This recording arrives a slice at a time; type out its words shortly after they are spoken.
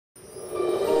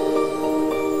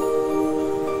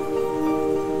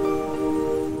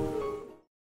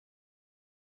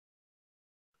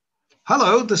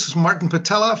Hello, this is Martin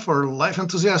Patella for Life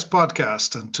Enthusiast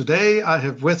Podcast. And today I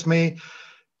have with me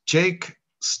Jake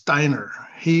Steiner.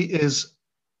 He is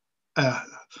a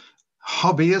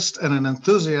hobbyist and an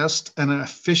enthusiast and an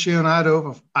aficionado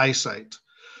of eyesight.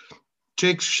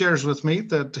 Jake shares with me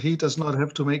that he does not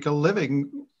have to make a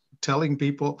living telling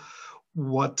people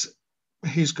what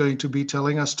he's going to be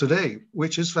telling us today,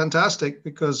 which is fantastic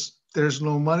because there's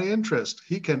no money interest.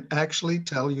 He can actually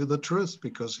tell you the truth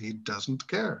because he doesn't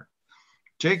care.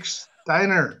 Jake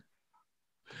Steiner.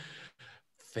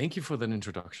 Thank you for that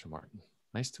introduction, Martin.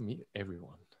 Nice to meet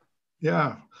everyone.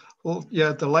 Yeah. Well,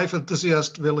 yeah, the Life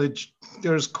Enthusiast Village,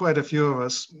 there's quite a few of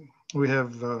us. We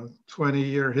have a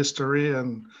 20-year history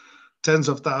and tens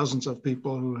of thousands of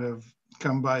people who have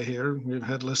come by here. We've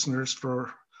had listeners from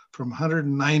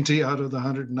 190 out of the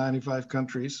 195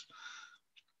 countries.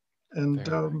 And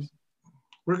Nice.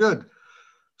 we're good.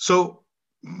 So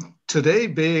today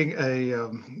being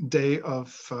a day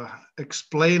of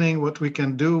explaining what we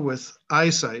can do with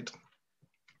eyesight,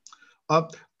 uh,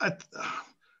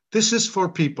 this is for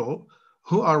people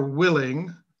who are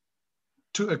willing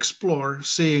to explore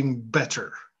seeing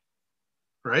better,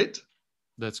 right?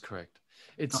 That's correct.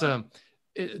 It's the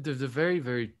very,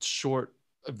 very short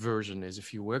version is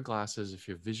if you wear glasses, if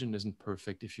your vision isn't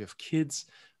perfect, if you have kids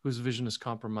whose vision is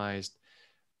compromised,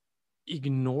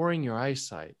 ignoring your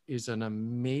eyesight is an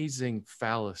amazing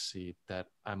fallacy that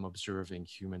I'm observing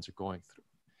humans are going through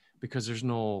because there's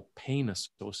no pain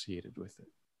associated with it,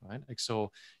 right? Like,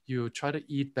 so you try to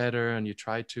eat better and you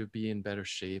try to be in better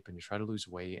shape and you try to lose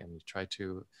weight and you try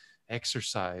to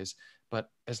exercise. But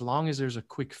as long as there's a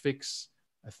quick fix,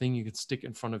 a thing you can stick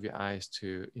in front of your eyes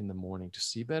to in the morning to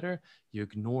see better, you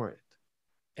ignore it.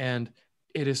 And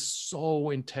it is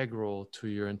so integral to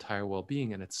your entire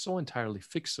well-being and it's so entirely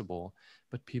fixable,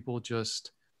 but people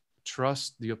just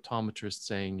trust the optometrist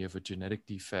saying you have a genetic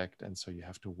defect and so you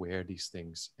have to wear these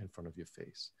things in front of your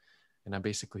face. And I'm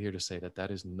basically here to say that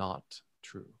that is not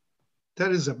true.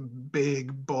 That is a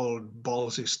big, bold,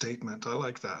 ballsy statement. I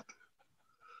like that.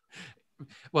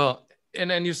 Well,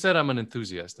 and you said I'm an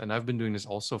enthusiast, and I've been doing this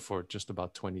also for just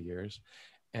about 20 years.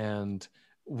 And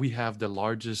we have the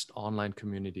largest online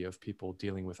community of people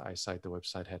dealing with eyesight. The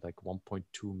website had like 1.2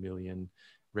 million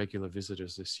regular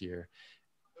visitors this year.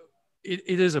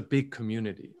 It is a big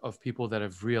community of people that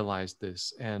have realized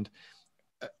this. And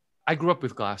I grew up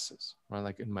with glasses, right?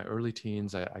 Like in my early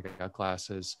teens, I got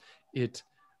glasses. It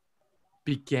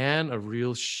began a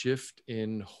real shift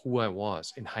in who I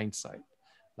was in hindsight.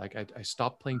 Like I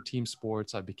stopped playing team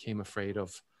sports. I became afraid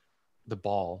of the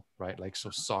ball, right? Like so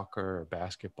soccer or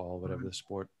basketball, whatever the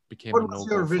sport became What a was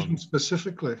your no-go for vision me.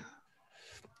 specifically?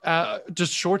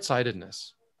 Just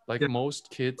short-sightedness. Like Yeah. most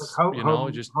Like kids, how, you how, know,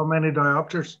 just how many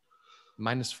diopters?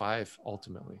 -5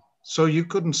 ultimately. So you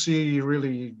couldn't see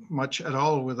really much at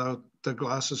all without the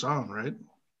glasses on, right?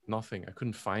 Nothing. I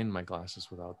couldn't find my glasses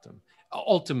without them.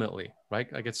 Ultimately,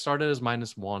 right? Like it started as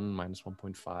 -1,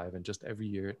 -1.5, and just every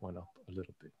year it went up a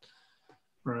little bit.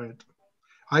 Right.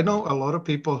 I know a lot of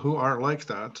people who are like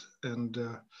that. And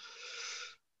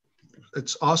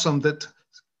it's awesome that,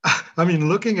 I mean,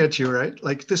 looking at you, right?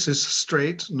 Like this is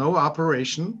straight, no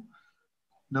operation,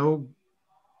 no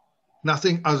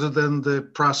nothing other than the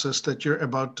process that you're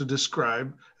about to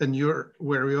describe, and you're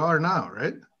where you are now,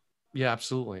 right? Yeah,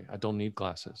 absolutely. I don't need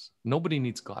glasses. Nobody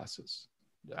needs glasses.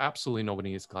 Absolutely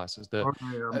nobody needs glasses. Okay,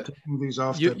 I'm Uh, taking these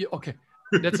off you, then. you okay?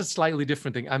 That's a slightly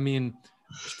different thing. I mean,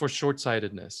 for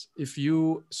short-sightedness, if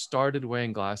you started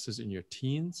wearing glasses in your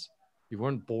teens, you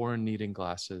weren't born needing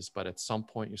glasses, but at some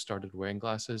point you started wearing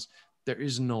glasses, there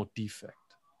is no defect,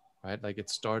 right? Like it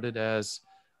started as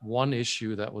one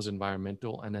issue that was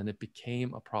environmental, and then it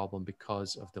became a problem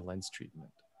because of the lens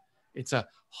treatment. It's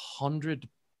 $100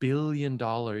 billion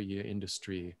a year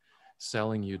industry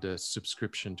selling you the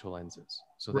subscription to lenses.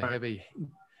 So they Right. have a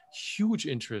huge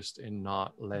interest in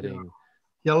not Yeah. letting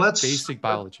Yeah, basic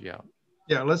biology out.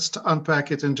 let's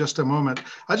unpack it in just a moment.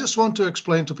 I just want to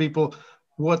explain to people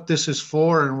what this is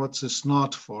for and what this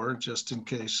not for, just in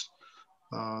case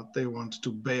they want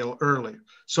to bail early.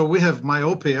 So we have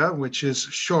myopia, which is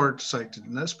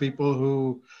short-sightedness, people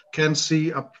who can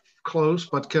see up close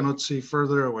but cannot see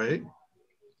further away.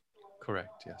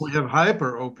 Correct. We Yes. have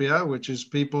hyperopia, which is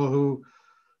people who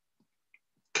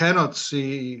cannot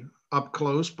see up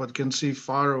close but can see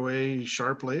far away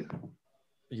sharply.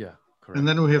 Yeah. And Correct.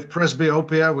 then we have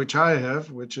presbyopia, which I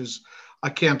have, which is I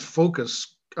can't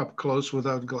focus up close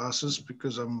without glasses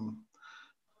because I'm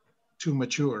too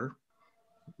mature.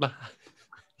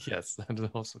 Yes, that is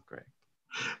also correct.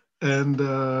 And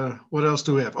what else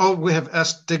do we have? Oh, we have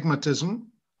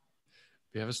astigmatism.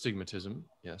 We have astigmatism.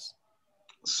 Yes,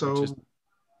 which is So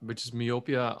which is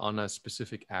myopia on a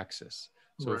specific axis.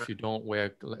 So Right. if you don't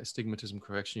wear astigmatism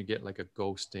correction, you get like a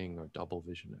ghosting or double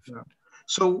vision Yeah. effect.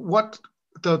 So what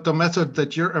the method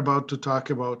that you're about to talk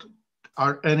about,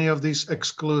 are any of these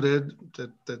excluded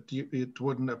that it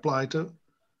wouldn't apply to?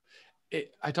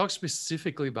 I talk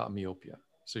specifically about myopia.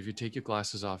 So if you take your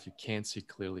glasses off, you can't see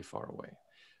clearly far away.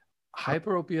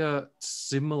 Hyperopia,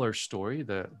 similar story.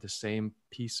 The same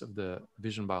piece of the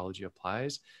vision biology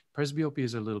applies. Presbyopia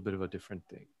is a little bit of a different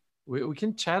thing. We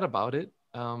can chat about it.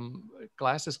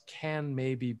 Glasses can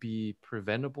maybe be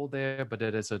preventable there, but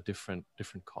it is a different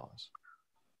cause.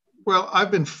 Well, I've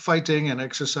been fighting and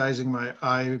exercising my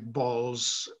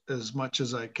eyeballs as much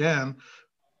as I can,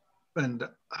 and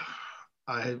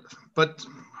I but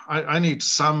I need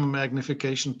some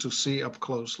magnification to see up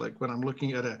close. Like when I'm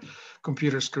looking at a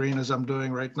computer screen, as I'm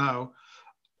doing right now,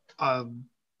 uh,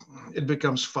 it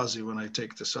becomes fuzzy when I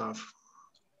take this off.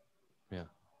 Yeah,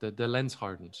 the lens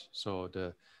hardens, so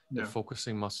the Yeah.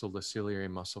 focusing muscle, the ciliary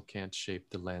muscle, can't shape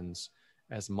the lens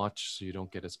as much, so you don't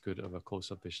get as good of a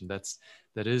close-up vision.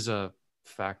 That is a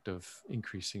fact of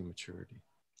increasing maturity.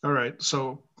 All right.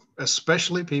 So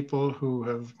especially people who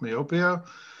have myopia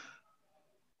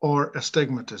or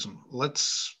astigmatism,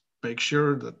 let's make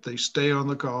sure that they stay on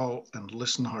the call and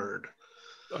listen hard.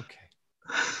 Okay.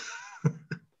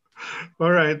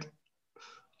 All right.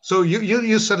 So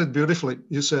you said it beautifully.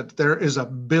 You said there is a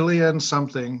billion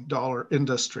something dollar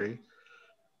industry.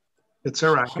 It's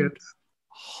a racket.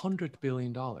 $100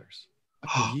 billion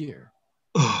a year.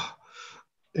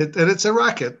 And it's a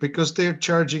racket because they're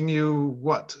charging you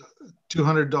what,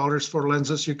 $200 for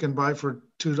lenses you can buy for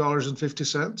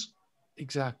 $2.50.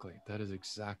 Exactly. That is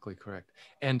exactly correct.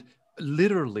 And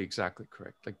literally exactly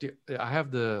correct. Like I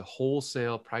have the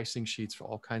wholesale pricing sheets for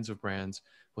all kinds of brands,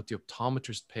 what the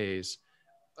optometrist pays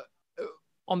uh,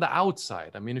 on the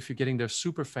outside. I mean, if you're getting their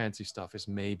super fancy stuff, is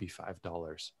maybe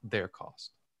 $5 their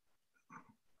cost.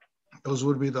 Those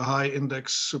would be the high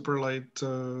index super light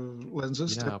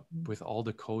lenses. Yeah, with all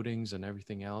the coatings and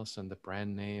everything else and the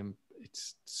brand name,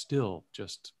 it's still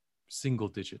just single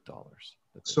digit dollars.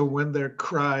 So when they're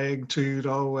crying to you,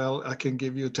 oh, well, I can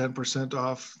give you 10%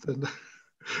 off, then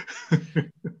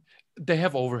they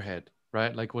have overhead,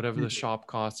 right? Like whatever the shop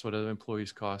costs, whatever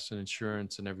employees cost and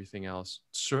insurance and everything else,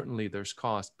 certainly there's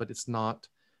cost, but it's not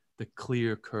the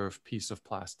clear curved piece of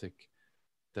plastic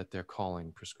that they're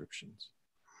calling prescriptions.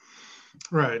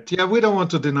 Right. Yeah, we don't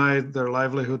want to deny their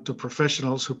livelihood to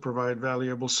professionals who provide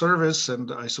valuable service.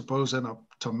 And I suppose an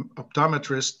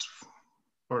optometrist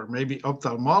or maybe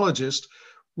ophthalmologist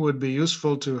would be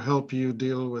useful to help you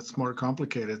deal with more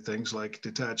complicated things like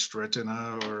detached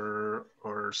retina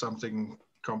or something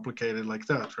complicated like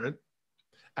that, right?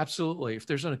 Absolutely. If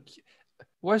there's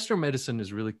Western medicine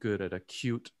is really good at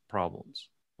acute problems,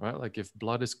 right? Like if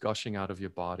blood is gushing out of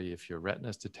your body, if your retina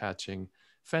is detaching,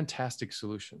 fantastic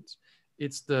solutions.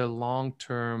 It's the long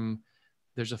term,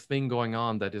 there's a thing going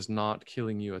on that is not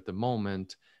killing you at the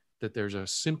moment, that there's a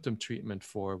symptom treatment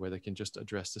for where they can just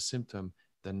address the symptom.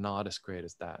 They're not as great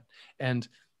as that. And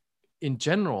in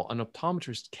general, an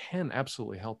optometrist can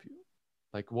absolutely help you.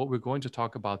 Like what we're going to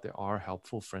talk about, there are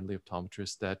helpful, friendly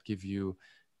optometrists that give you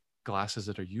glasses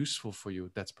that are useful for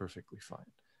you. That's perfectly fine.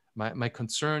 My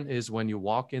concern is when you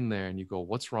walk in there and you go,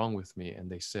 what's wrong with me? And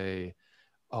they say,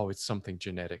 oh, it's something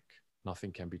genetic.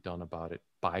 Nothing can be done about it.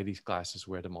 Buy these glasses,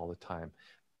 wear them all the time.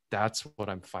 That's what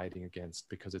I'm fighting against,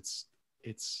 because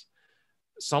it's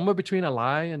somewhere between a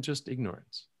lie and just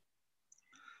ignorance.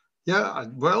 Yeah,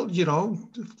 well,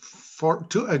 for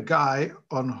to a guy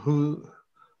on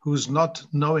who's not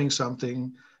knowing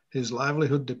something, his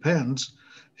livelihood depends,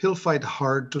 he'll fight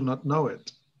hard to not know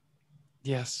it.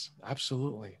 Yes,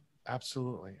 absolutely.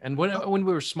 Absolutely. And when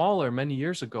we were smaller many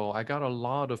years ago, I got a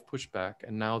lot of pushback,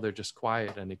 and now they're just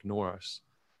quiet and ignore us.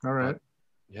 All right. But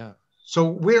yeah. So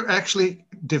we're actually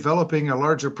developing a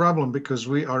larger problem because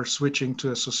we are switching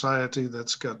to a society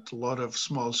that's got a lot of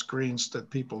small screens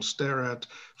that people stare at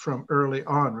from early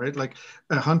on, right? Like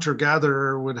a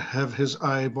hunter-gatherer would have his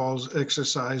eyeballs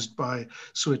exercised by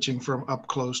switching from up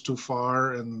close to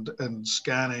far and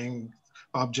scanning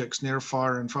objects near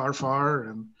far and far,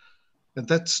 and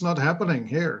that's not happening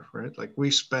here, right? Like we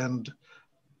spend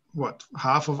what,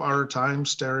 half of our time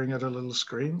staring at a little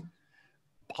screen?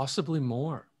 Possibly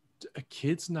more.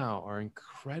 Kids now are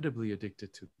incredibly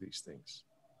addicted to these things.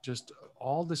 Just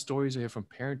all the stories I hear from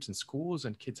parents in schools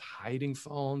and kids hiding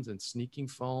phones and sneaking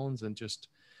phones, and just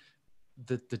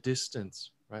the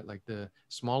distance, right? Like the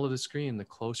smaller the screen, the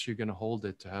closer you're going to hold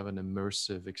it to have an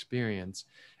immersive experience.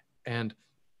 And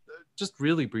just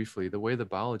really briefly, the way the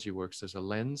biology works, there's a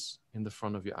lens in the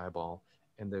front of your eyeball,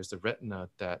 and there's the retina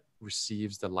that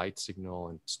receives the light signal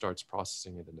and starts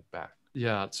processing it in the back.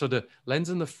 Yeah, so the lens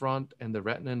in the front and the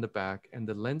retina in the back, and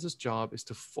the lens's job is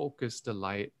to focus the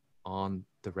light on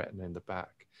the retina in the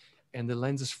back. And the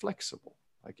lens is flexible,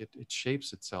 like it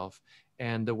shapes itself.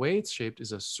 And the way it's shaped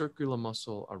is a circular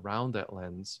muscle around that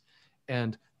lens.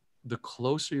 And the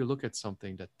closer you look at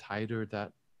something, the tighter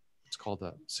that, it's called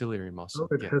the ciliary muscle,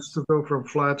 It has gets. to go from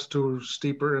flat to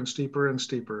steeper and steeper and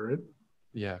steeper, right?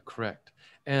 Yeah, correct.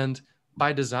 And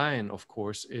by design, of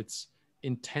course, it's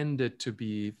intended to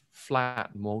be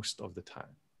flat most of the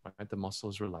time, right? The muscle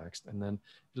is relaxed. And then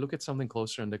you look at something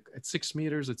closer, and at 6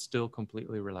 meters, it's still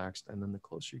completely relaxed. And then the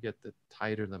closer you get, the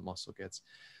tighter the muscle gets.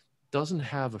 Doesn't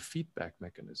have a feedback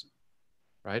mechanism,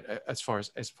 right? As far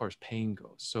as pain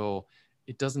goes. So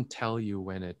it doesn't tell you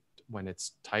when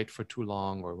it's tight for too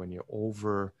long or when you're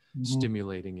over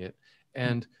stimulating it.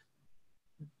 And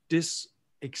this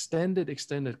extended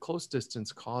close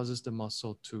distance causes the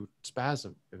muscle to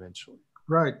spasm eventually.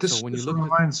 Right. So This when you this look at,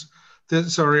 reminds.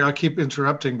 Sorry, I keep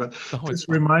interrupting, but no, it's this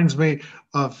fine. reminds me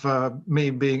of me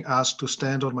being asked to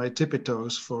stand on my tippy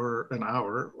toes for an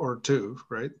hour or two.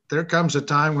 Right. There comes a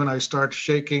time when I start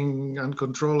shaking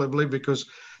uncontrollably because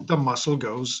the muscle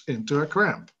goes into a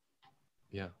cramp.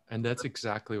 Yeah, and that's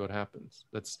exactly what happens.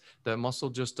 That muscle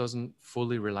just doesn't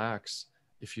fully relax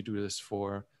if you do this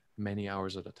for many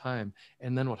hours at a time.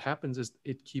 And then what happens is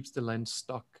it keeps the lens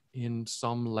stuck in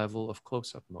some level of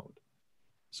close-up mode.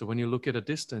 So when you look at a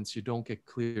distance, you don't get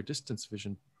clear distance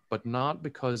vision, but not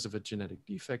because of a genetic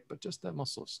defect, but just that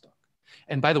muscle is stuck.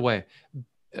 And by the way,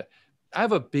 I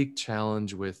have a big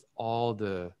challenge with all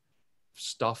the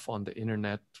stuff on the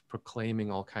internet proclaiming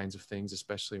all kinds of things,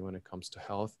 especially when it comes to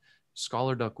health.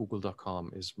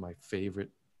 Scholar.google.com is my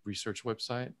favorite research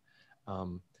website.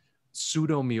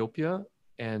 Pseudomyopia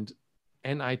and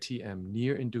NITM,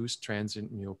 near-induced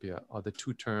transient myopia, are the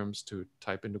two terms to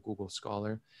type into Google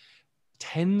Scholar.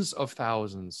 Tens of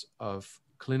thousands of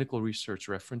clinical research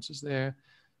references there,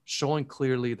 showing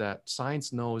clearly that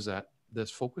science knows that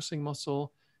this focusing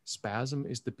muscle spasm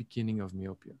is the beginning of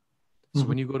myopia. So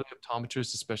when you go to the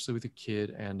optometrist, especially with a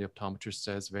kid, and the optometrist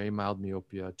says very mild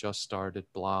myopia, just started,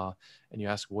 blah, and you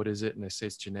ask, what is it? And they say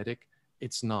it's genetic.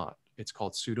 It's not. It's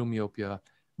called pseudomyopia,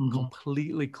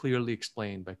 completely clearly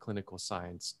explained by clinical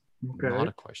science, not Okay.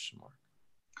 a question mark.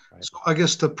 Right? So I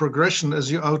guess the progression,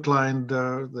 as you outlined,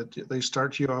 that they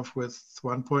start you off with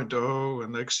 1.0,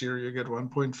 and next year you get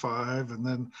 1.5, and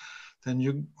then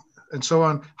you, and so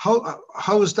on.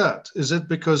 How is that? Is it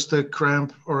because the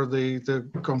cramp or the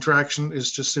contraction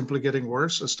is just simply getting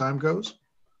worse as time goes?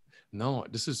 No,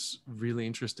 this is really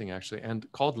interesting, actually,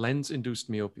 and called lens-induced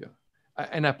myopia.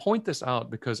 And I point this out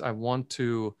because I want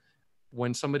to,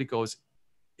 when somebody goes,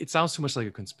 it sounds too much like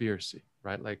a conspiracy,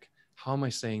 right? Like, how am I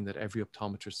saying that every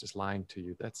optometrist is lying to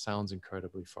you? That sounds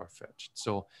incredibly far-fetched.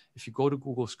 So if you go to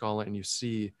Google Scholar and you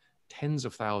see tens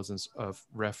of thousands of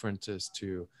references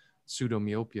to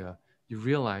pseudomyopia, you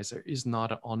realize there is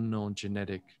not an unknown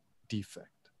genetic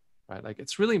defect, right? Like,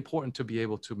 it's really important to be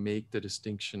able to make the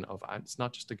distinction of, it's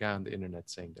not just a guy on the internet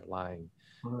saying they're lying.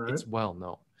 All right. It's well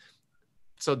known.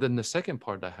 So then the second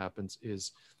part that happens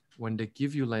is when they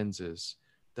give you lenses,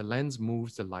 the lens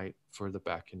moves the light further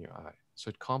back in your eye. So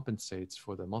it compensates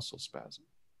for the muscle spasm.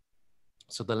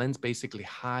 So the lens basically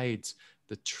hides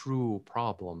the true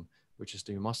problem, which is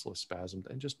the muscle spasm,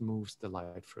 and just moves the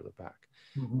light further back.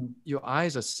 Your eye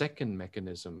is a second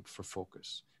mechanism for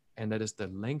focus, and that is the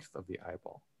length of the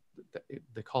eyeball.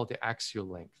 They call it the axial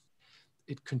length.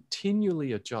 It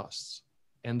continually adjusts,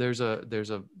 and there's a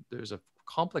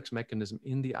complex mechanism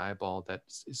in the eyeball that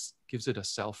gives it a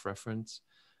self-reference.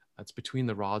 It's between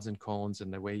the rods and cones,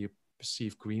 and the way you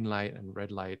perceive green light and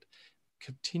red light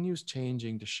continues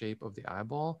changing the shape of the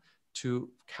eyeball to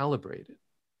calibrate it,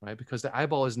 right? Because the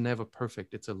eyeball is never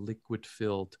perfect. It's a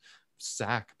liquid-filled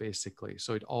sac, basically.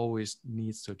 So it always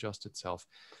needs to adjust itself.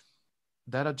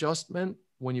 That adjustment,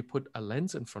 when you put a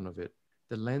lens in front of it,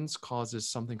 the lens causes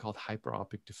something called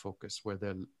hyperopic defocus,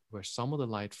 where some of the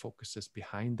light focuses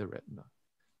behind the retina.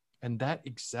 And that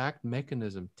exact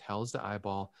mechanism tells the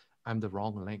eyeball, I'm the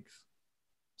wrong length.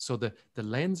 So the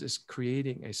lens is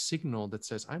creating a signal that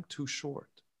says, I'm too short.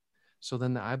 So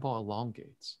then the eyeball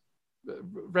elongates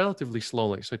relatively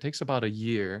slowly. So it takes about a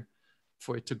year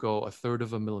for it to go a third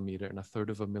of a millimeter, and a third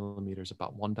of a millimeter is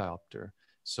about 1 diopter.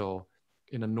 So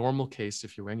in a normal case,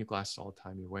 if you're wearing your glasses all the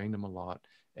time, you're wearing them a lot,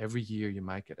 every year you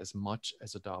might get as much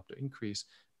as a diopter increase,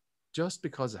 just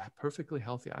because a perfectly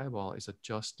healthy eyeball is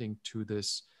adjusting to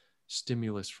this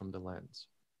stimulus from the lens.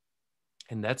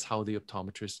 And that's how the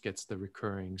optometrist gets the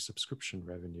recurring subscription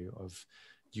revenue of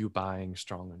you buying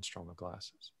stronger and stronger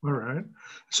glasses. All right.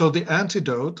 So the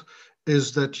antidote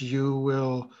is that you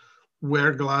will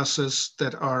wear glasses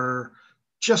that are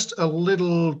just a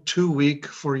little too weak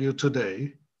for you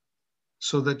today,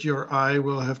 so that your eye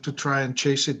will have to try and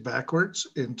chase it backwards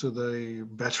into the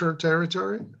better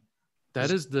territory. That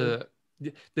is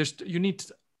you need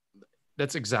to,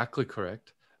 that's exactly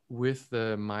correct, with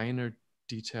the minor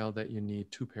detail that you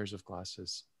need two pairs of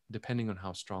glasses depending on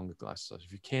how strong the glasses are.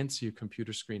 If you can't see a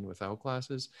computer screen without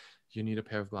glasses, you need a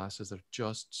pair of glasses that are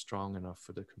just strong enough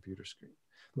for the computer screen.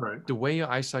 Right. The way your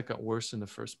eyesight got worse in the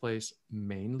first place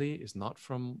mainly is not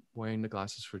from wearing the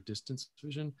glasses for distance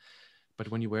vision, but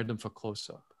when you wear them for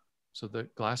close-up. So the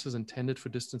glasses intended for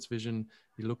distance vision,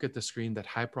 you look at the screen, that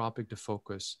hyperopic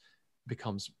defocus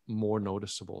becomes more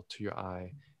noticeable to your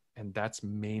eye. And that's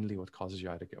mainly what causes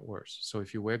your eye to get worse. So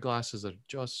if you wear glasses that are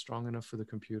just strong enough for the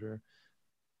computer,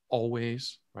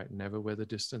 always, right? Never wear the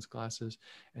distance glasses.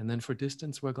 And then for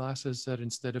distance, wear glasses that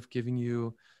instead of giving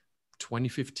you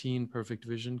 20/15 perfect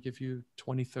vision, give you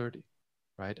 20/30,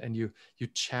 right? And you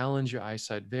challenge your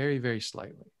eyesight very, very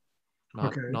slightly.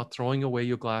 Not throwing away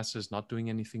your glasses, not doing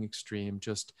anything extreme.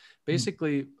 Just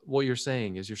basically what you're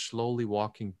saying is you're slowly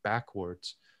walking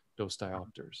backwards those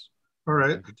diopters. All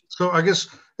right. So I guess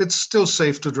it's still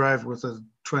safe to drive with a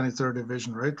 20/30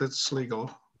 vision, right? That's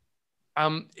legal.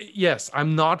 Yes,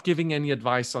 I'm not giving any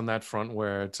advice on that front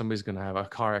where somebody's going to have a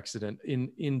car accident.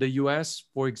 In the US,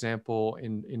 for example,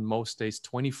 in most states,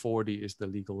 20/40 is the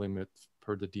legal limit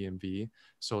per the DMV.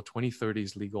 So 20/30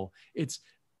 is legal. It's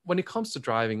when it comes to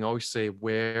driving, I always say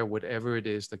wear whatever it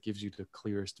is that gives you the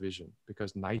clearest vision,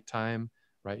 because nighttime,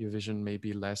 right, your vision may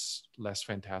be less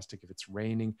fantastic if it's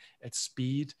raining. At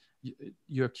speed,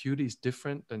 your acuity is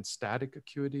different than static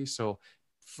acuity. So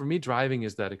for me, driving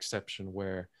is that exception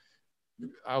where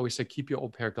I always say keep your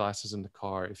old pair of glasses in the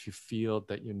car. If you feel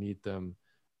that you need them,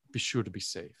 be sure to be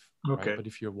safe. Okay. Right? But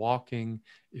if you're walking,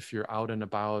 if you're out and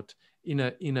about in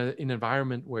an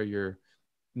environment where you're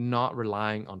not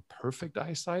relying on perfect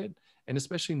eyesight, and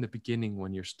especially in the beginning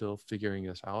when you're still figuring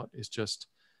this out, is just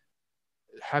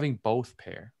having both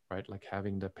pair, right? Like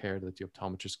having the pair that the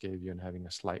optometrist gave you and having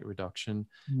a slight reduction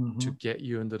to get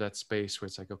you into that space where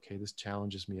it's like, okay, this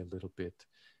challenges me a little bit.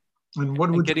 And what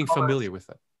would getting familiar with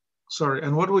it. Sorry,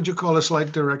 and what would you call a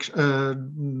slight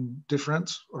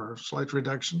difference or slight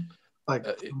reduction? Like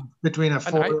between a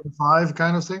 4 and 5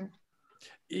 kind of thing?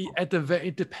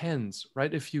 It depends,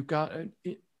 right? If you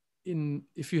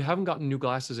haven't gotten new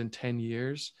glasses in 10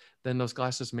 years, then those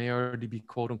glasses may already be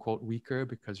quote unquote weaker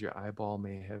because your eyeball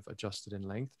may have adjusted in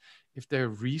length. If they're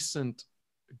recent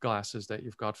glasses that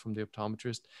you've got from the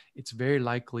optometrist, it's very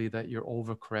likely that you're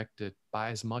overcorrected by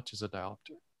as much as a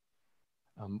diopter.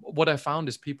 What I found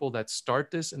is people that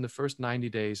start this in the first 90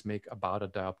 days make about a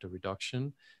diopter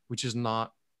reduction, which is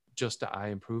not just the eye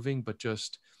improving, but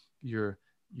just you're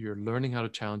learning how to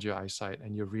challenge your eyesight,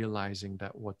 and you're realizing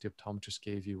that what the optometrist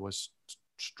gave you was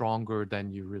stronger than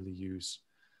you really use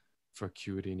for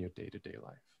acuity in your day-to-day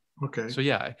life. Okay. So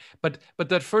yeah, but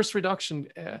that first reduction,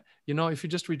 if you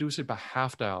just reduce it by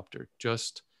half diopter,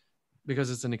 just because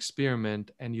it's an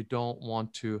experiment and you don't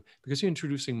want to, because you're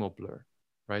introducing more blur.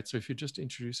 Right. So if you're just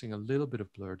introducing a little bit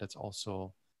of blur, that's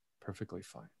also perfectly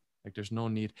fine. Like there's no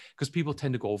need, because people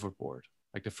tend to go overboard.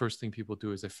 Like the first thing people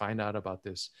do is they find out about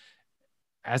this,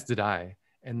 as did I,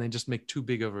 and then just make too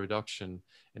big of a reduction.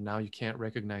 And now you can't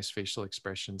recognize facial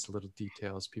expressions, little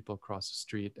details, people across the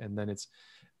street. And then it's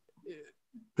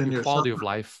your quality of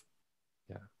life.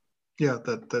 Yeah. Yeah.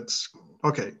 That's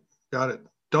okay. Got it.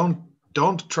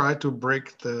 Don't try to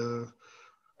break the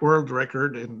world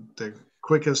record in the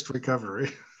quickest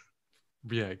recovery.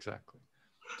 Yeah, exactly.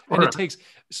 And it takes,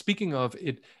 speaking of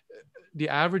it, the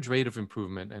average rate of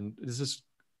improvement, and this is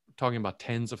talking about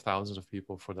tens of thousands of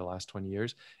people for the last 20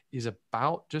 years, is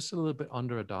about just a little bit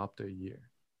under a diopter a year.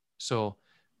 So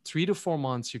 3 to 4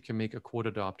 months, you can make a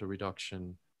quarter diopter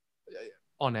reduction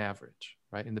on average,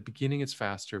 right? In the beginning, it's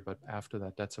faster, but after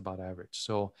that, that's about average.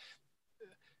 So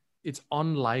it's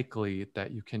unlikely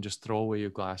that you can just throw away your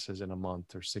glasses in a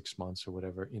month or 6 months or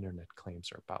whatever internet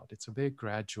claims are about. It's a very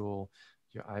gradual,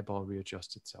 your eyeball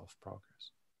readjusts itself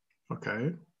progress.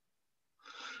 Okay.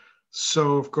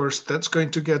 So, of course, that's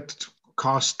going to get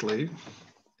costly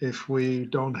if we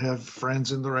don't have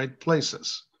friends in the right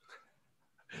places.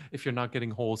 If you're not getting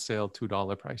wholesale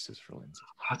 $2 prices for lenses.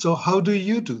 So how do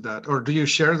you do that? Or do you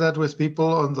share that with people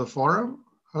on the forum?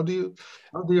 How do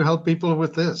you help people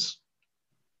with this?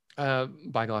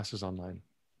 Buy glasses online.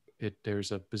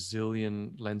 There's a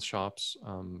bazillion lens shops.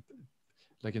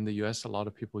 Like in the US, a lot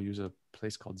of people use a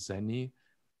place called Zenni.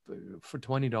 For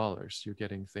 $20, you're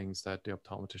getting things that the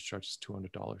optometrist charges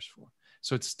 $200 for.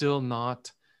 So it's still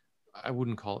not, I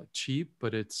wouldn't call it cheap,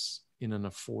 but it's in an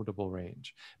affordable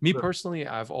range. Me personally,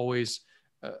 I've always,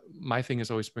 my thing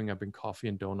is always bring coffee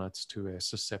and donuts to a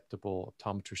susceptible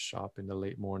optometrist shop in the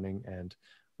late morning and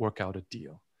work out a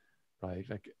deal, right?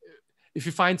 Like if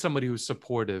you find somebody who's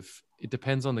supportive, it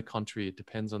depends on the country, it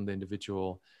depends on the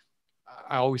individual.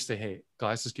 I always say, hey,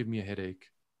 glasses give me a headache.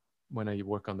 When I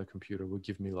work on the computer, will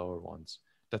give me lower ones.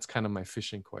 That's kind of my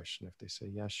fishing question. If they say,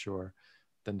 yeah, sure,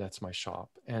 then that's my shop.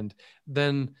 And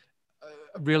then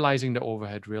realizing the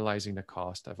overhead, realizing the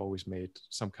cost, I've always made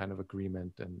some kind of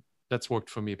agreement, and that's worked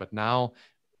for me. But now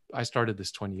I started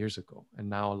this 20 years ago, and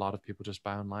now a lot of people just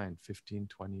buy online, 15,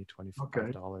 20, $25.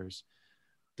 Okay. They're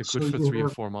good So for you 3 to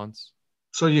have 4 months.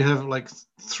 so you have like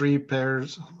three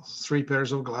pairs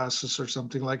of glasses or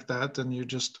something like that, and you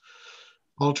just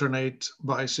alternate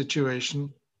by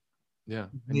situation. Yeah.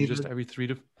 And you just Needed. every 3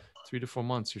 to 4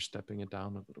 months, you're stepping it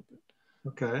down a little bit.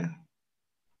 Okay.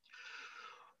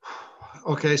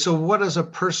 Okay. So what is a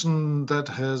person that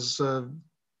has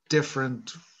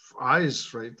different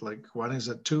eyes, right? Like one is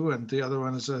a 2 and the other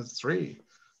one is a 3.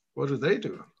 What do they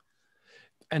do?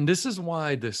 And this is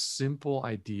why this simple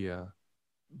idea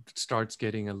starts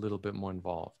getting a little bit more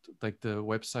involved. Like the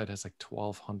website has like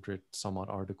 1,200 some odd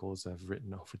articles I've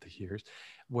written over the years,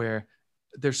 where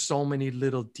there's so many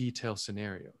little detail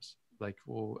scenarios, like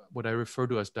what I refer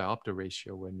to as diopter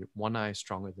ratio, when one eye is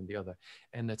stronger than the other.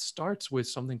 And that starts with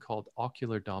something called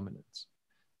ocular dominance.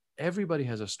 Everybody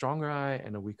has a stronger eye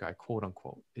and a weak eye, quote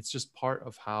unquote. It's just part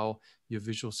of how your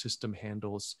visual system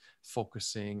handles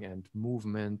focusing and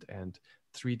movement and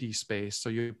 3D space. So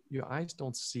your eyes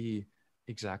don't see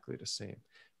exactly the same.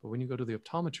 But when you go to the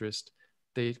optometrist,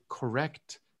 they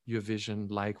correct your vision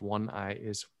like one eye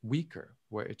is weaker,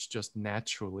 where it's just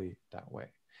naturally that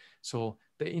way. So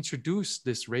they introduce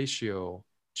this ratio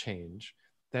change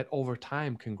that over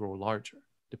time can grow larger,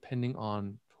 depending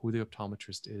on who the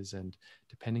optometrist is and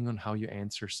depending on how you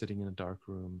answer sitting in a dark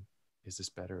room. Is this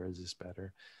better? Is this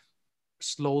better?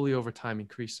 Slowly over time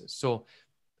increases. So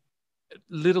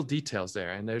little details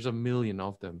there, and there's a million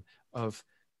of them. Of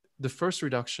the first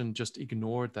reduction, just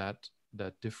ignore that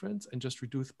difference and just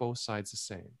reduce both sides the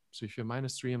same. So if you're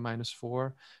 -3 and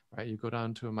 -4, right, you go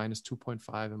down to a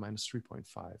 -2.5 and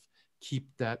 -3.5.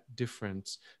 Keep that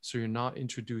difference so you're not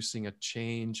introducing a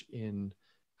change in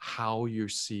how you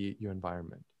see your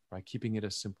environment, right? Keeping it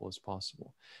as simple as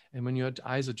possible. And when your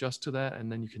eyes adjust to that,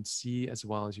 and then you can see as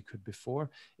well as you could before,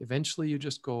 eventually you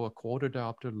just go a quarter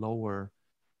diopter lower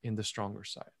in the stronger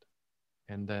side.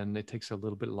 And then it takes a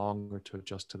little bit longer to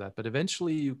adjust to that. But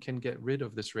eventually you can get rid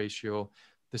of this ratio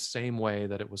the same way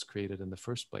that it was created in the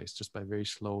first place, just by very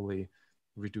slowly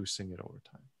reducing it over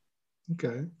time.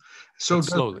 Okay. So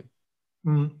slowly.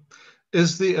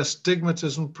 Is the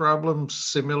astigmatism problem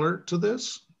similar to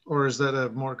this, or is that a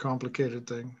more complicated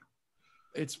thing?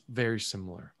 It's very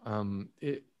similar.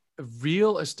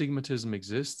 Real astigmatism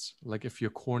exists, like if your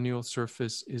corneal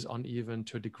surface is uneven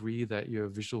to a degree that your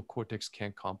visual cortex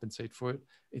can't compensate for it,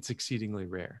 it's exceedingly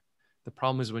rare. The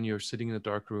problem is when you're sitting in a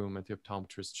dark room at the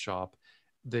optometrist shop,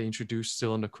 they introduce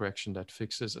cylinder correction that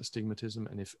fixes astigmatism.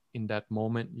 And if in that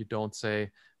moment you don't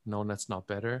say, no, that's not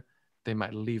better, they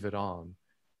might leave it on.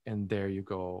 And there you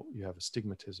go, you have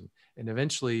astigmatism. And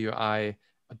eventually your eye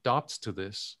adopts to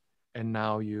this, and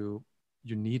now you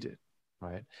need it,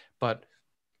 right? But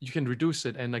you can reduce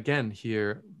it. And again,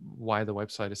 here, why the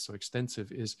website is so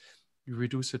extensive is you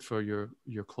reduce it for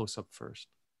your close-up first.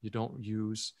 You don't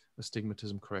use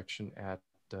astigmatism correction at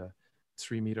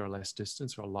 3 meter or less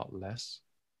distance, or a lot less,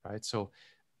 right? So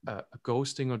a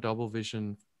ghosting or double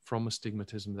vision from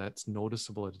astigmatism that's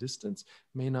noticeable at a distance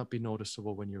may not be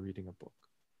noticeable when you're reading a book,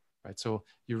 right? So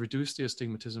you reduce the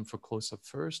astigmatism for close-up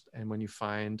first, and when you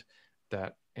find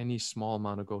that any small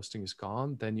amount of ghosting is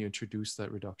gone, then you introduce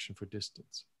that reduction for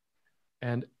distance.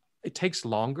 And it takes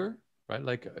longer, right?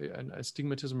 Like an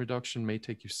astigmatism reduction may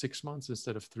take you 6 months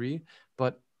instead of 3,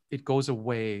 but it goes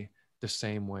away the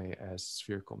same way as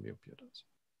spherical myopia does.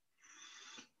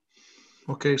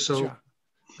 Okay, so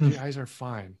your eyes are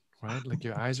fine, right? Like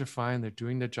your eyes are fine. They're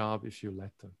doing their job if you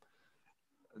let them.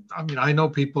 I mean, I know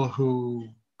people who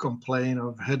complain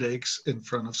of headaches in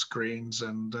front of screens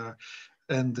and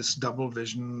this double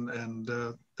vision, and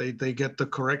they get the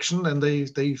correction and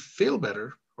they feel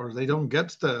better, or they don't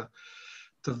get the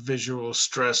visual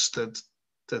stress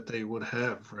that they would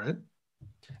have, right?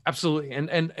 Absolutely.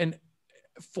 And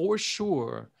for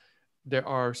sure, there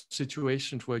are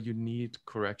situations where you need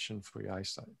correction for your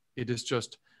eyesight. It is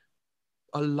just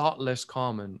a lot less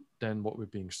common than what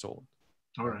we're being sold.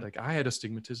 All right. Like I had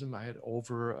astigmatism. I had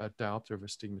over a diopter of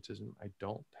astigmatism. I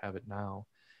don't have it now.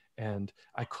 And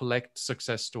I collect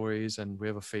success stories, and we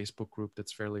have a Facebook group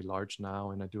that's fairly large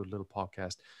now, and I do a little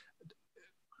podcast.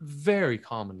 Very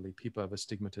commonly, people have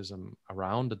astigmatism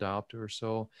around a diopter or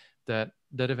so that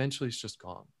eventually is just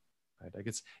gone. Right? Like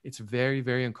it's very,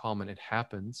 very uncommon. It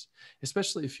happens,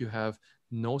 especially if you have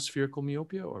no spherical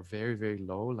myopia or very, very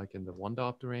low, like in the 1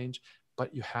 diopter range,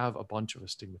 but you have a bunch of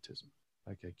astigmatism.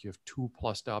 Like you have 2+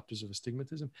 diopters of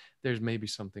astigmatism. There's maybe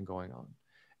something going on.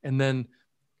 And then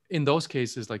in those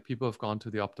cases, like people have gone to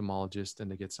the ophthalmologist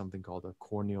and they get something called a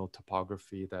corneal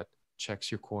topography that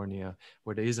checks your cornea,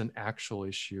 where there is an actual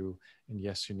issue, and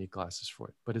yes, you need glasses for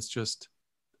it. But it's just,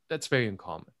 that's very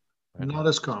uncommon. Right? Not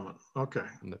as common. Okay.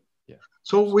 Yeah.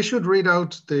 So we should read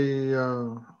out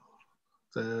your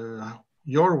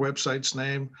website's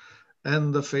name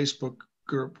and the Facebook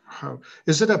group. How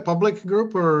is it a public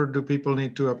group, or do people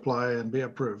need to apply and be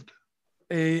approved?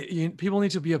 People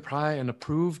need to be applied and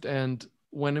approved. And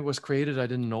when it was created, I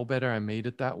didn't know better. I made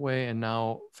it that way. And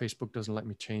now Facebook doesn't let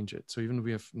me change it. So even if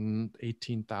we have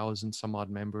 18,000 some odd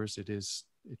members, it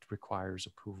requires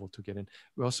approval to get in.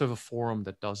 We also have a forum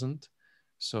that doesn't.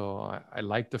 So I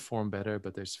like the forum better,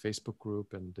 but there's Facebook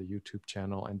group and the YouTube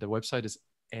channel, and the website is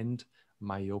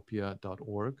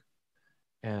endmyopia.org.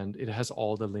 And it has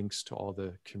all the links to all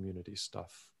the community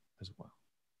stuff as well.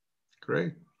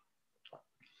 Great.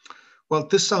 Well,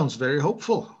 this sounds very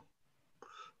hopeful.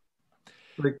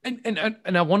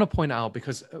 And I want to point out,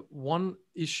 because one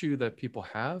issue that people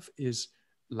have is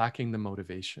lacking the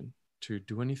motivation to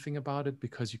do anything about it,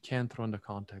 because you can't throw on the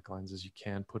contact lenses, you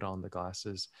can't put on the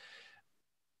glasses.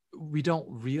 We don't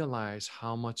realize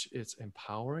how much it's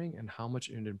empowering and how much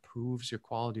it improves your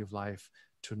quality of life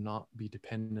to not be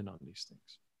dependent on these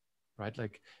things, right?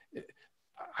 Like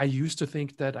I used to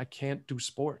think that I can't do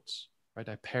sports, right?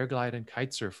 I paraglide and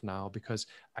kite surf now because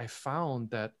I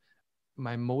found that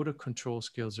my motor control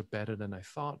skills are better than I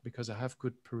thought, because I have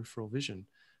good peripheral vision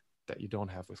that you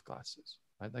don't have with glasses,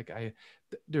 right? Like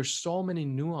there's so many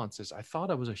nuances. I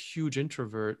thought I was a huge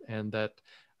introvert and that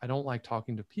I don't like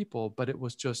talking to people, but it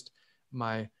was just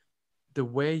the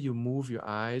way you move your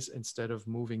eyes instead of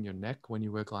moving your neck when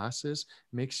you wear glasses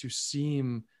makes you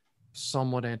seem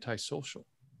somewhat antisocial,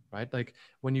 right? Like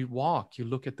when you walk, you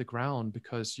look at the ground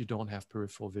because you don't have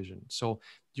peripheral vision. So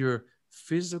your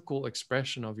physical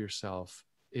expression of yourself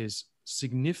is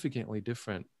significantly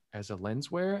different as a lens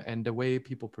wearer, and the way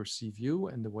people perceive you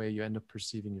and the way you end up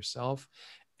perceiving yourself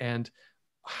and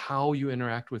how you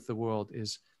interact with the world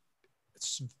it's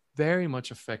very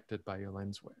much affected by your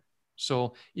lens wear.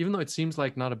 So even though it seems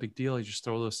like not a big deal, you just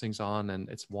throw those things on and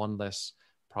it's one less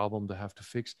problem to have to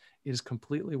fix, it is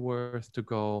completely worth to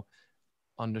go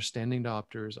understanding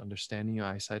diopters, understanding your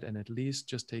eyesight, and at least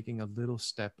just taking a little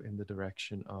step in the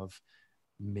direction of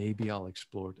maybe I'll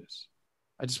explore this.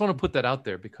 I just want to put that out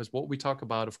there, because what we talk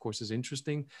about, of course, is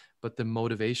interesting, but the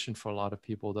motivation for a lot of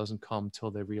people doesn't come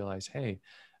till they realize, hey,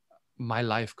 my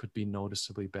life could be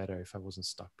noticeably better if I wasn't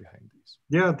stuck behind these.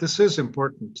 Yeah, this is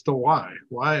important. The why.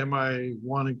 Why am I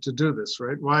wanting to do this,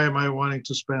 right? Why am I wanting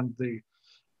to spend the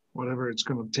whatever it's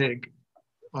going to take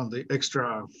on the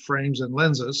extra frames and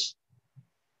lenses?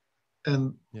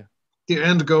 And the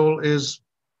end goal is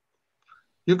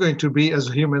you're going to be as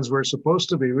humans were supposed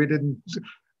to be. We didn't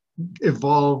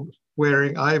evolve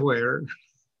wearing eyewear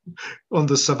on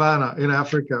the savannah in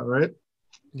Africa, right?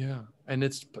 Yeah. And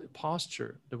it's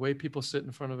posture, the way people sit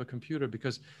in front of a computer,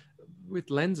 because with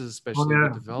lenses, especially, we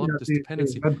develop this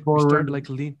dependency. We start like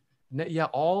lean. Yeah.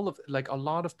 All of like a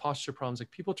lot of posture problems, like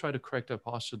people try to correct their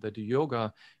posture, they do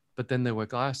yoga, but then they wear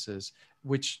glasses,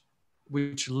 which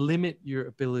limit your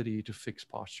ability to fix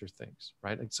posture things,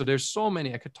 right? Like, so there's so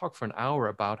many, I could talk for an hour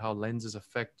about how lenses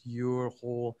affect your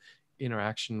whole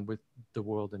interaction with the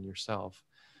world and yourself.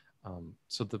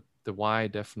 So the why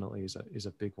definitely is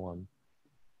a big one.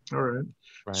 All right.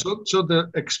 So the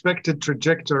expected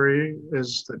trajectory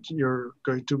is that you're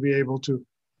going to be able to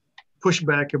push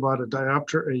back about a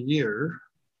diopter a year.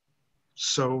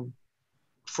 So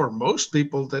for most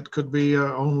people, that could be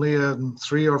only a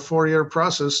 3 or 4 year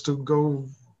process to go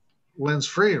lens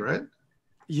free, right?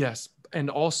 Yes. And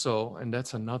also, and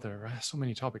that's another, right? So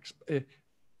many topics.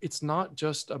 It's not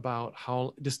just about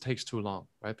how this takes too long,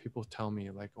 right? People tell me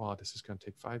like, oh, this is going to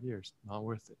take 5 years, not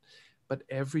worth it. But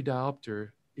every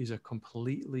diopter is a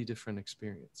completely different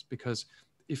experience, because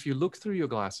if you look through your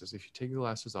glasses, if you take your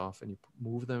glasses off and you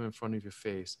move them in front of your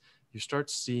face, you start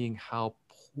seeing how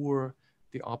poor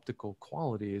the optical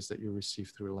quality is that you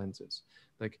receive through lenses.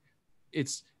 Like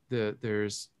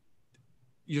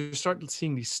you start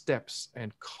seeing these steps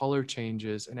and color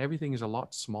changes, and everything is a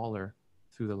lot smaller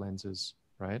through the lenses,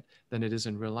 right, than it is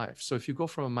in real life. So if you go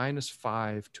from a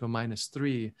 -5 to a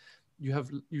 -3,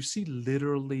 you see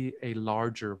literally a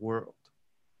larger world,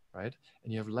 right?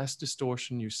 And you have less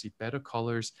distortion, you see better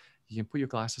colors, you can put your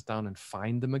glasses down and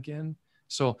find them again.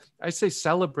 So I say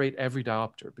celebrate every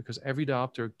diopter, because every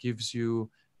diopter gives you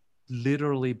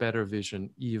literally better vision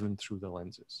even through the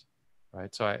lenses,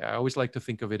 right? So I always like to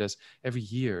think of it as every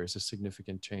year is a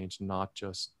significant change, not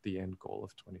just the end goal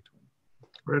of 2020.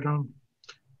 Right on.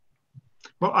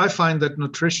 Well, I find that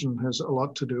nutrition has a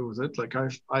lot to do with it. Like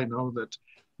I know that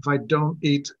if I don't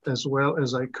eat as well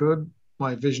as I could,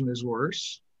 my vision is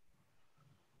worse.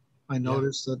 I Yeah.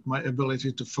 notice that my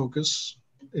ability to focus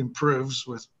improves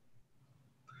with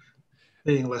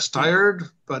being less tired,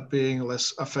 but being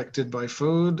less affected by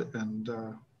food. And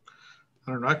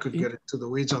I don't know, I could get into the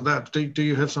weeds on that. Do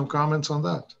you have some comments on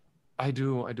that? I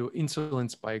do. Insulin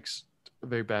spikes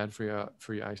very bad for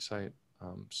your eyesight.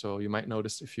 So you might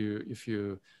notice if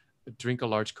you drink a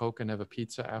large Coke and have a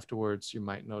pizza afterwards, you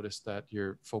might notice that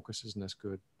your focus isn't as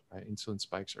good. Right? Insulin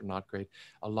spikes are not great.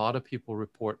 A lot of people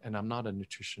report, and I'm not a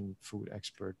nutrition food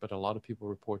expert, but a lot of people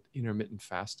report intermittent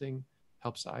fasting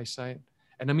helps the eyesight.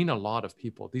 And I mean a lot of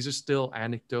people. These are still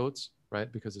anecdotes,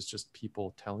 right? Because it's just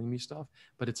people telling me stuff,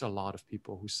 but it's a lot of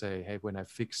people who say, hey, when I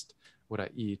fixed what I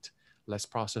eat, less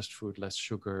processed food, less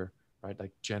sugar, right?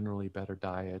 Like generally better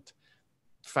diet.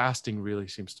 Fasting really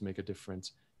seems to make a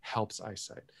difference, helps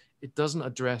eyesight. It doesn't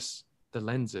address the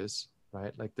lenses,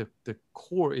 right? Like the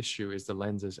core issue is the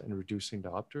lenses and reducing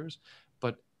diopters,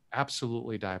 but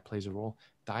absolutely diet plays a role.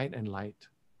 Diet and light.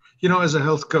 You know, as a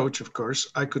health coach, of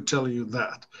course, I could tell you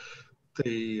that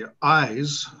the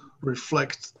eyes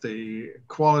reflect the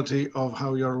quality of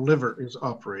how your liver is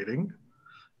operating,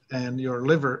 and your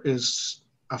liver is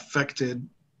affected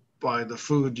by the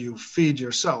food you feed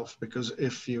yourself, because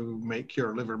if you make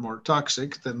your liver more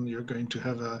toxic, then you're going to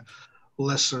have a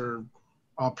lesser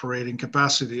operating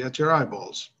capacity at your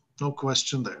eyeballs. No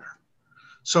question there.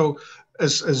 So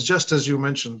as just as you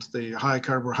mentioned, the high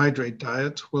carbohydrate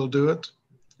diet will do it.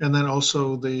 And then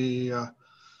also the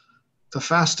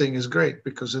fasting is great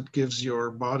because it gives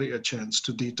your body a chance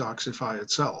to detoxify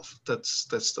itself. That's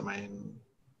the main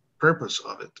purpose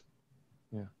of it.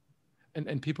 Yeah.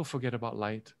 And people forget about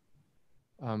light.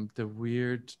 The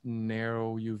weird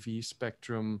narrow UV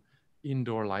spectrum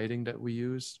indoor lighting that we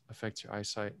use affects your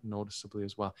eyesight noticeably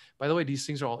as well. By the way, these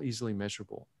things are all easily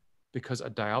measurable because a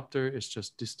diopter is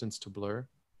just distance to blur,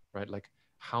 right? Like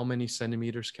how many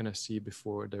centimeters can I see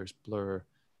before there's blur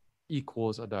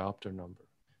equals a diopter number.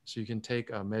 So you can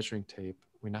take a measuring tape.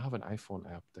 We now have an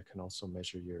iPhone app that can also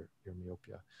measure your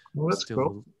myopia. Well, that's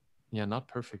cool. Yeah, not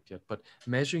perfect yet, but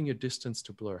measuring your distance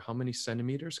to blur. How many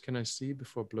centimeters can I see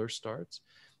before blur starts?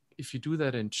 If you do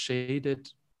that in shaded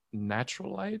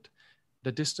natural light,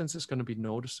 the distance is going to be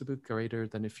noticeably greater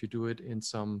than if you do it in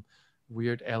some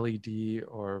weird LED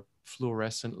or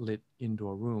fluorescent lit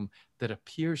indoor room that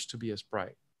appears to be as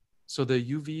bright. So the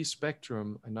UV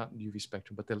spectrum, and not UV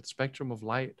spectrum, but the spectrum of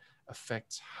light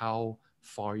affects how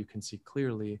far you can see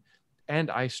clearly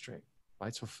and eye strain,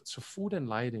 right? So food and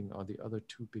lighting are the other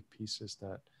two big pieces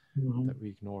that we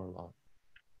ignore a lot.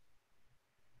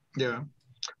 Yeah.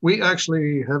 We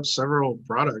actually have several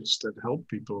products that help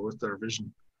people with their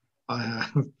vision. I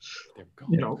have,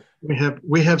 you know,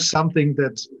 we have something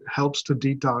that helps to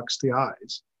detox the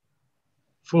eyes.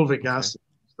 Fulvic acid,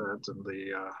 that, and the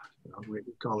you know, we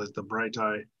call it the Bright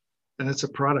Eye, and it's a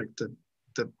product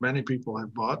that many people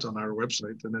have bought on our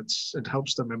website, and it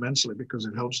helps them immensely because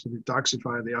it helps to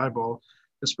detoxify the eyeball,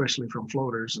 especially from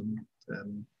floaters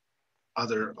and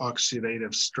other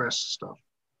oxidative stress stuff.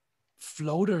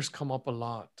 Floaters come up a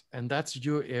lot, and that's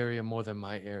your area more than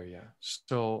my area.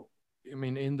 So, I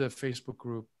mean, in the Facebook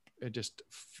group,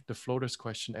 the floaters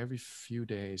question every few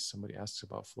days somebody asks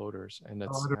about floaters, and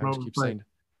that's I just keep saying,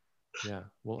 yeah,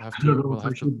 we'll have to. I don't know if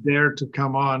I should dare to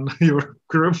come on your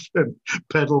group and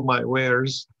peddle my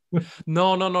wares.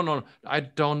 No. I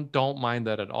don't mind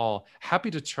that at all.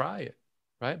 Happy to try it,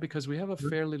 right? Because we have a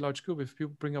fairly large group. If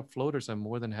people bring up floaters, I'm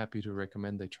more than happy to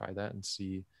recommend they try that and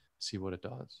see what it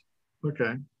does.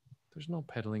 Okay. There's no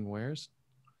peddling wares.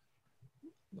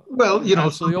 Well, you know,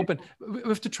 absolutely open. We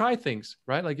have to try things,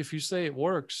 right? Like if you say it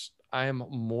works, I am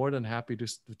more than happy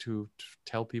to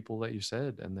tell people that you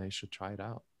said, and they should try it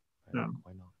out. Right? Yeah.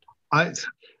 Why not?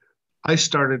 I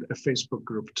started a Facebook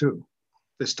group too.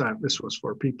 This was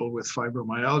for people with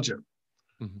fibromyalgia,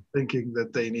 thinking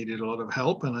that they needed a lot of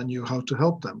help, and I knew how to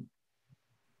help them.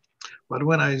 But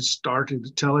when I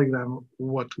started telling them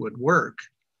what would work,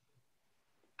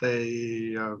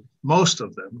 most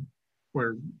of them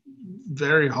were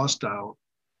very hostile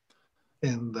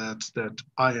in that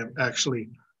I am actually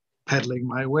peddling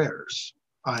my wares.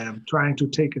 I am trying to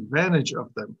take advantage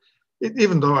of them.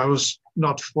 even though I was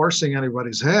not forcing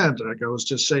anybody's hand, like I was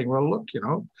just saying, well, look,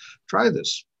 try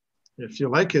this. If you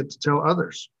like it, tell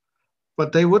others.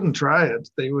 But they wouldn't try it.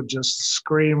 They would just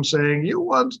scream saying, you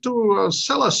want to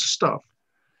sell us stuff.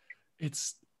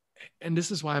 And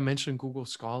this is why I mentioned Google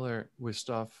Scholar with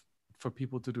stuff for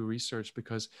people to do research,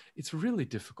 because it's really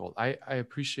difficult. I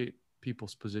appreciate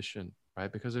people's position,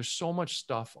 right? Because there's so much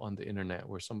stuff on the internet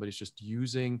where somebody's just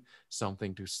using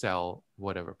something to sell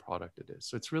whatever product it is.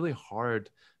 So it's really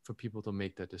hard for people to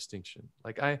make that distinction.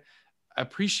 Like I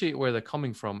appreciate where they're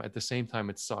coming from. At the same time,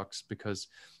 it sucks because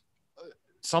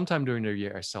sometime during the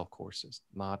year I sell courses,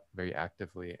 not very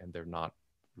actively, and they're not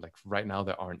like right now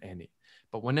there aren't any.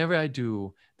 But whenever I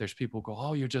do, there's people who go,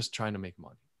 oh, you're just trying to make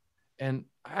money. And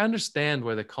I understand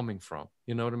where they're coming from.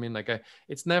 You know what I mean? Like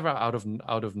it's never out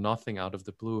of nothing, out of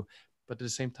the blue. But at the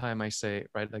same time, I say,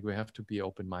 right, like we have to be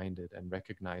open-minded and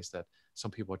recognize that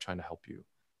some people are trying to help you,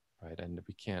 right? And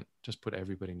we can't just put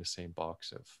everybody in the same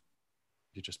box of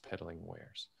you're just peddling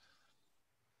wares.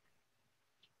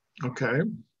 Okay.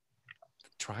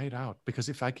 Try it out, because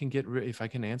if I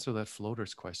can answer that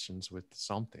floater's questions with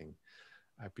something,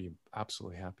 I'd be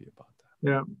absolutely happy about that.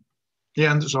 Yeah.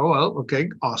 Yeah, and so, well, okay,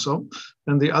 awesome.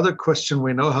 And the other question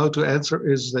we know how to answer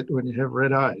is that when you have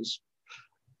red eyes,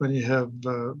 when you have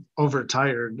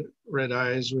overtired red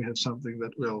eyes, we have something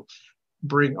that will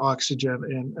bring oxygen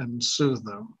in and soothe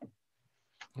them.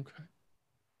 Okay,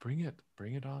 bring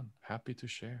it on. Happy to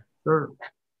share. Sure.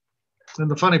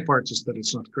 And the funny part is that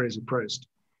it's not crazy priced.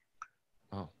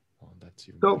 Oh, well, that's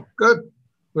even so better. Good.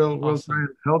 We'll Awesome. try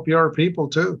and help your people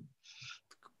too.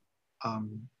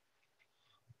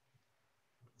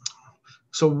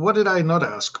 So what did I not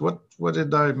ask? What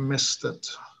did I miss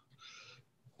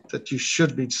that you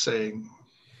should be saying?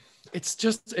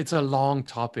 It's a long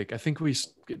topic. I think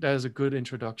that is a good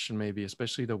introduction, maybe,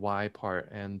 especially the why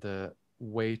part and the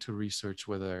way to research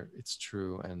whether it's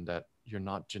true and that you're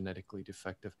not genetically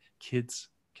defective. Kids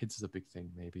is a big thing,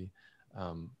 maybe.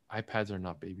 iPads are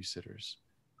not babysitters,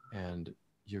 and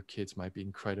your kids might be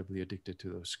incredibly addicted to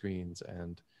those screens,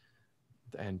 and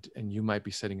you might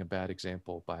be setting a bad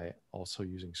example by also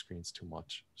using screens too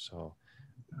much. So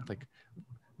like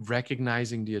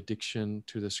recognizing the addiction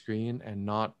to the screen and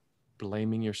not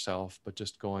blaming yourself, but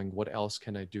just going, what else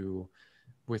can I do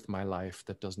with my life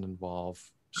that doesn't involve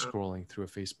scrolling through a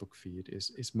Facebook feed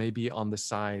is maybe on the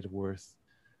side worth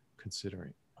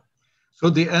considering. So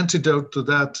the antidote to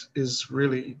that is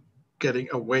really getting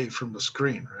away from the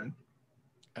screen, right?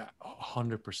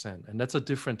 100%. And that's a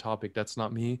different topic. That's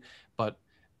not me, but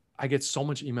I get so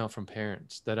much email from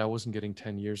parents that I wasn't getting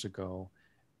 10 years ago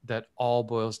that all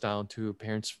boils down to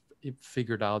parents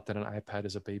figured out that an iPad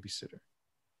is a babysitter,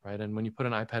 right? And when you put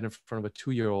an iPad in front of a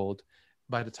 2-year-old,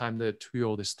 by the time the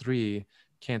 2-year-old is 3,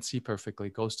 can't see perfectly,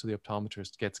 goes to the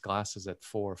optometrist, gets glasses at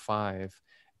 4 or 5,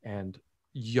 and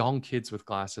young kids with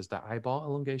glasses, the eyeball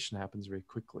elongation happens very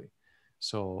quickly.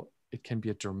 So it can be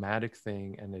a dramatic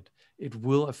thing, and it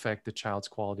will affect the child's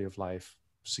quality of life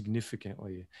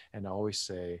significantly. And I always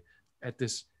say,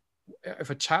 if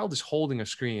a child is holding a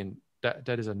screen,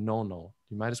 that is a no-no.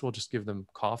 You might as well just give them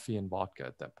coffee and vodka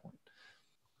at that point.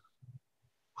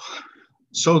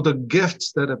 So the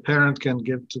gifts that a parent can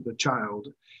give to the child,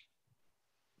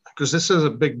 because this is a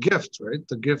big gift, right?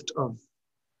 The gift of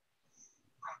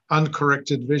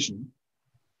uncorrected vision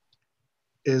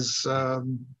is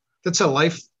that's a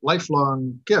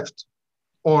lifelong gift.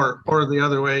 Or the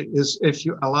other way is, if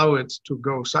you allow it to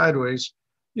go sideways,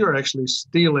 you're actually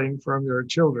stealing from your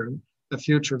children the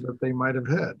future that they might have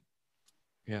had.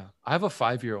 Yeah. I have a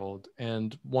 5-year-old,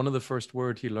 and one of the first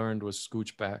words he learned was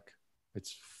scooch back.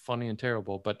 It's funny and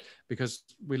terrible, but because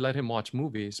we let him watch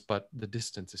movies, but the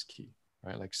distance is key,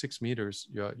 right? Like 6 meters,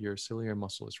 your ciliary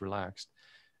muscle is relaxed.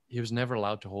 He was never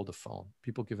allowed to hold a phone.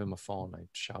 People give him a phone, I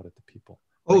shout at the people.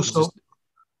 Oh, like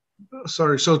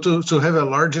sorry. So to have a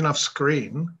large enough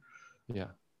screen.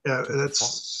 Yeah.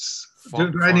 That's.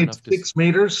 Do I need 6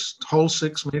 meters? Whole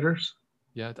 6 meters?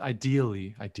 Yeah,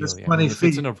 ideally. That's 20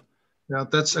 feet. Yeah,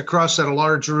 that's across a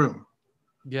large room.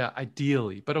 Yeah,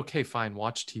 ideally. But okay, fine.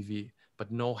 Watch TV,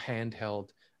 but no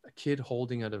handheld. A kid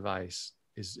holding a device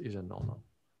is a no-no.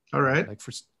 All right. Like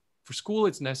for school,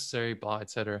 it's necessary, blah,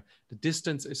 etc. The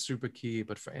distance is super key,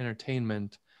 but for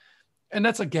entertainment, and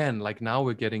that's, again, like now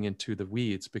we're getting into the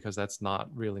weeds because that's not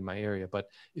really my area. But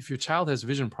if your child has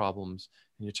vision problems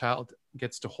and your child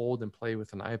gets to hold and play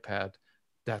with an iPad,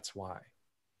 that's why,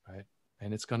 right?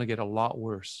 And it's going to get a lot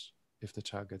worse if the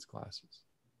child gets glasses.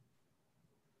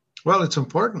 Well, it's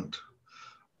important.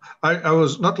 I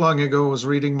was not long ago was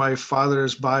reading my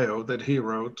father's bio that he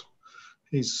wrote.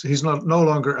 He's no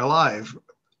longer alive,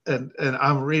 And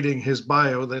I'm reading his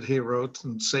bio that he wrote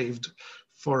and saved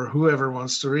for whoever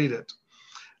wants to read it.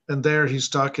 And there he's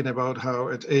talking about how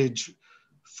at age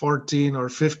 14 or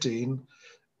 15,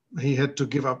 he had to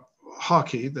give up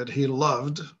hockey that he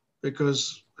loved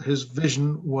because his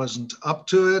vision wasn't up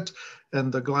to it,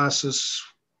 and the glasses,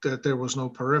 that there was no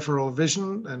peripheral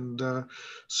vision. And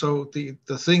so the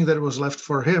thing that was left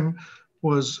for him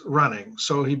was running.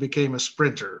 So he became a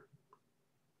sprinter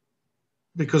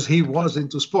because he was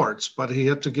into sports, but he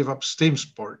had to give up team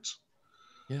sports.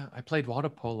 Yeah, I played water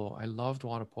polo. I loved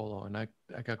water polo, and I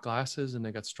got glasses, and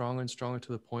they got stronger and stronger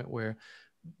to the point where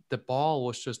the ball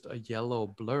was just a yellow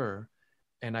blur,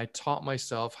 and I taught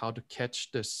myself how to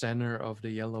catch the center of the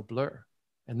yellow blur.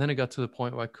 And then it got to the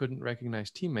point where I couldn't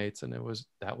recognize teammates, and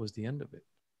that was the end of it.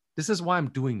 This is why I'm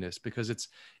doing this, because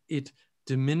it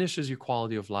diminishes your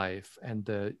quality of life, and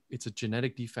it's a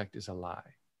genetic defect is a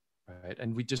lie, right?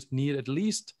 And we just need at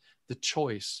least the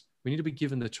choice. We need to be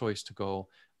given the choice to go,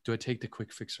 do I take the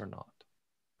quick fix or not?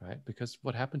 Right? Because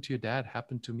what happened to your dad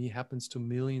happened to me, happens to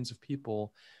millions of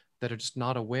people that are just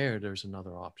not aware there's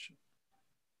another option.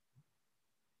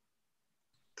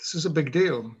 This is a big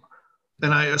deal.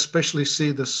 And I especially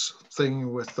see this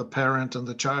thing with the parent and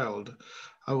the child.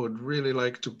 I would really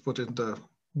like to put in the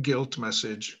guilt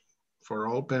message for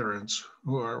all parents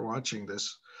who are watching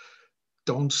this.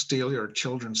 Don't steal your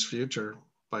children's future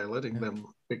by letting them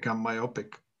become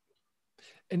myopic.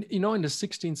 And in the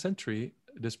 16th century,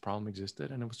 this problem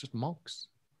existed, and it was just monks,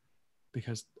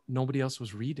 because nobody else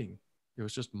was reading. It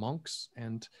was just monks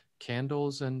and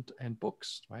candles and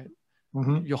books, right?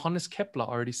 Mm-hmm. Johannes Kepler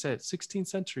already said, 16th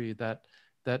century, that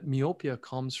myopia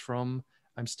comes from,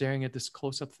 I'm staring at this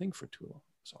close-up thing for too long.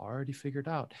 It's already figured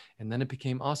out. And then it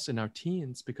became us in our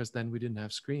teens, because then we didn't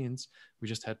have screens. We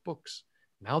just had books.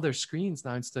 Now there's screens.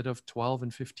 Now instead of 12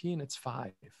 and 15, it's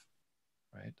 5,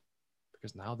 right?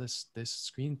 Because now this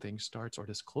screen thing starts, or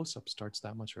this close-up starts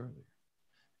that much earlier.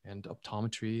 And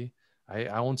optometry, I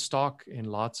own stock in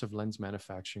lots of lens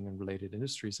manufacturing and related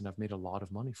industries, and I've made a lot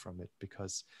of money from it,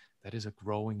 because that is a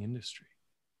growing industry,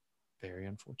 very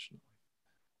unfortunately.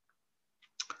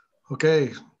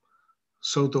 Okay,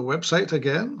 so the website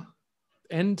again?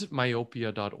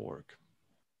 Endmyopia.org.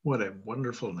 What a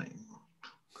wonderful name.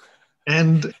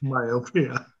 End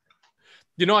myopia.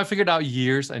 I figured out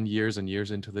years and years and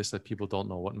years into this that people don't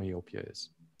know what myopia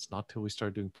is. It's not till we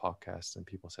started doing podcasts and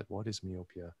people said, what is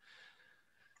myopia,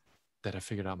 that I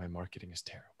figured out my marketing is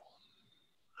terrible.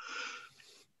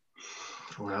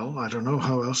 Well, I don't know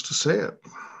how else to say it.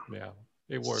 Yeah,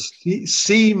 it works.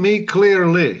 See me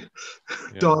clearly.com.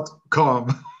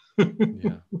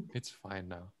 Yeah, it's fine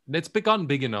now. It's gotten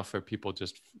big enough where people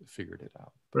just figured it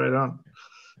out. Right on.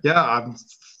 Yeah, I'm,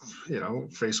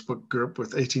 Facebook group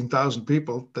with 18,000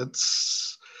 people.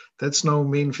 That's no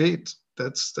mean feat.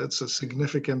 That's a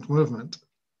significant movement.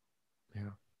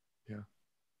 Yeah.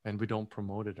 And we don't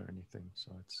promote it or anything,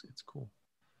 so it's cool.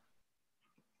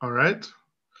 All right.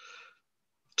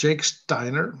 Jake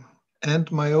Steiner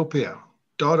and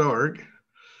myopia.org.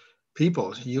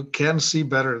 People, you can see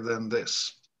better than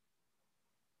this.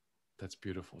 That's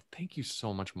beautiful. Thank you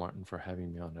so much, Martin, for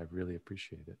having me on. I really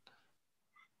appreciate it.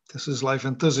 This is Life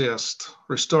Enthusiast,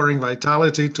 restoring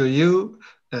vitality to you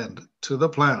and to the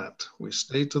planet. We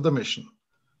stay to the mission.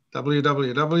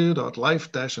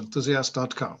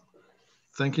 www.life-enthusiast.com.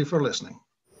 Thank you for listening.